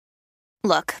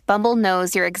Look, Bumble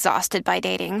knows you're exhausted by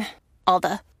dating. All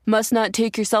the must not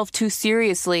take yourself too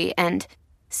seriously and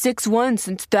 6'1"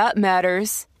 since that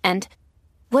matters. And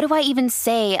what do I even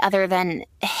say other than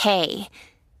hey?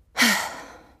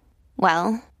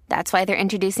 Well, that's why they're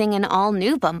introducing an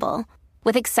all-new Bumble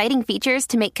with exciting features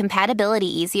to make compatibility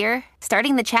easier,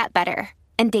 starting the chat better,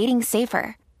 and dating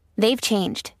safer. They've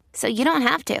changed, so you don't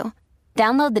have to.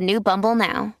 Download the new Bumble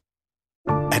now.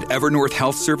 At Evernorth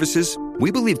Health Services, we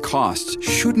believe costs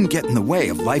shouldn't get in the way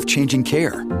of life-changing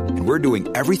care, and we're doing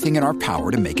everything in our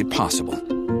power to make it possible.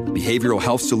 Behavioral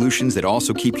health solutions that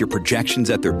also keep your projections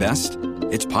at their best?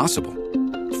 It's possible.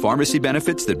 Pharmacy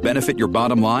benefits that benefit your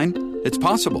bottom line? It's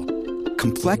possible.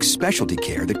 Complex specialty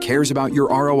care that cares about your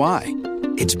ROI?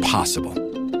 It's possible.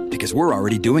 Because we're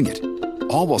already doing it.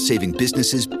 All while saving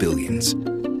businesses billions.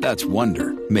 That's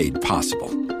Wonder made possible.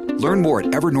 Learn more at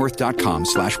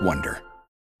evernorth.com/wonder.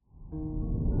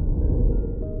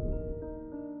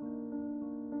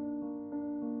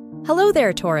 Hello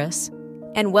there, Taurus,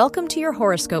 and welcome to your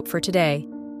horoscope for today,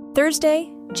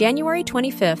 Thursday, January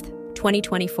 25th,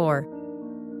 2024.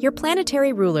 Your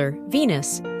planetary ruler,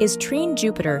 Venus, is trine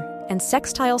Jupiter and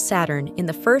sextile Saturn in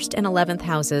the 1st and 11th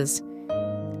houses.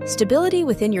 Stability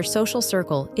within your social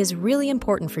circle is really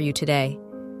important for you today.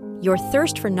 Your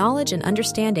thirst for knowledge and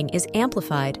understanding is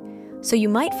amplified, so you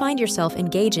might find yourself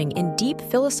engaging in deep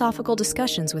philosophical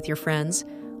discussions with your friends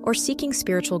or seeking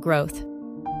spiritual growth.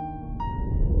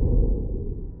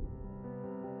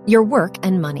 Your work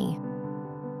and money.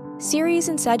 Ceres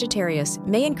and Sagittarius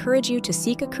may encourage you to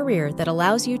seek a career that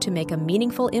allows you to make a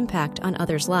meaningful impact on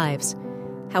others' lives.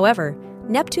 However,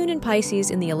 Neptune and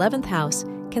Pisces in the 11th house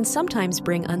can sometimes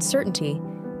bring uncertainty,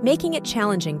 making it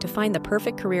challenging to find the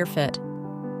perfect career fit.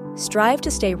 Strive to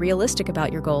stay realistic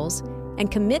about your goals and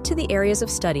commit to the areas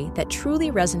of study that truly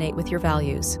resonate with your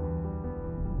values.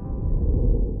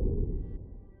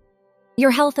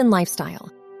 Your health and lifestyle.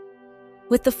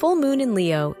 With the full moon in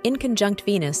Leo in conjunct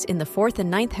Venus in the 4th and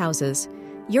 9th houses,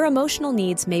 your emotional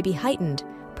needs may be heightened,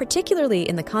 particularly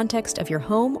in the context of your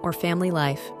home or family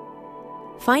life.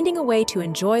 Finding a way to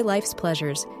enjoy life's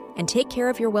pleasures and take care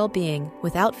of your well-being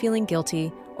without feeling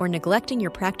guilty or neglecting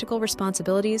your practical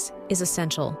responsibilities is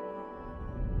essential.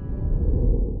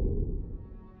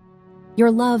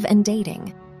 Your love and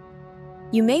dating.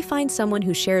 You may find someone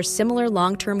who shares similar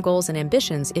long-term goals and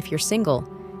ambitions if you're single.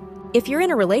 If you're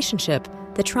in a relationship,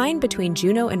 the trine between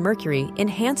Juno and Mercury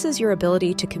enhances your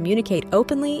ability to communicate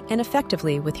openly and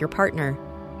effectively with your partner.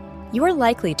 You are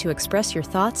likely to express your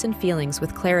thoughts and feelings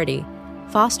with clarity,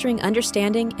 fostering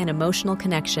understanding and emotional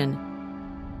connection.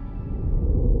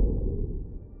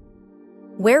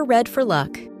 Wear red for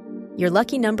luck. Your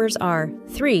lucky numbers are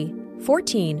 3,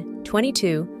 14,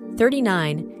 22,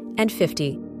 39, and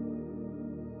 50.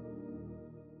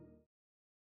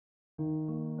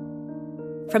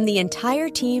 From the entire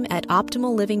team at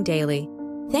Optimal Living Daily,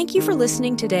 thank you for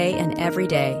listening today and every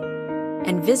day.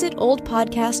 And visit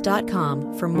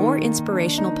oldpodcast.com for more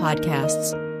inspirational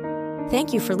podcasts.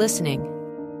 Thank you for listening.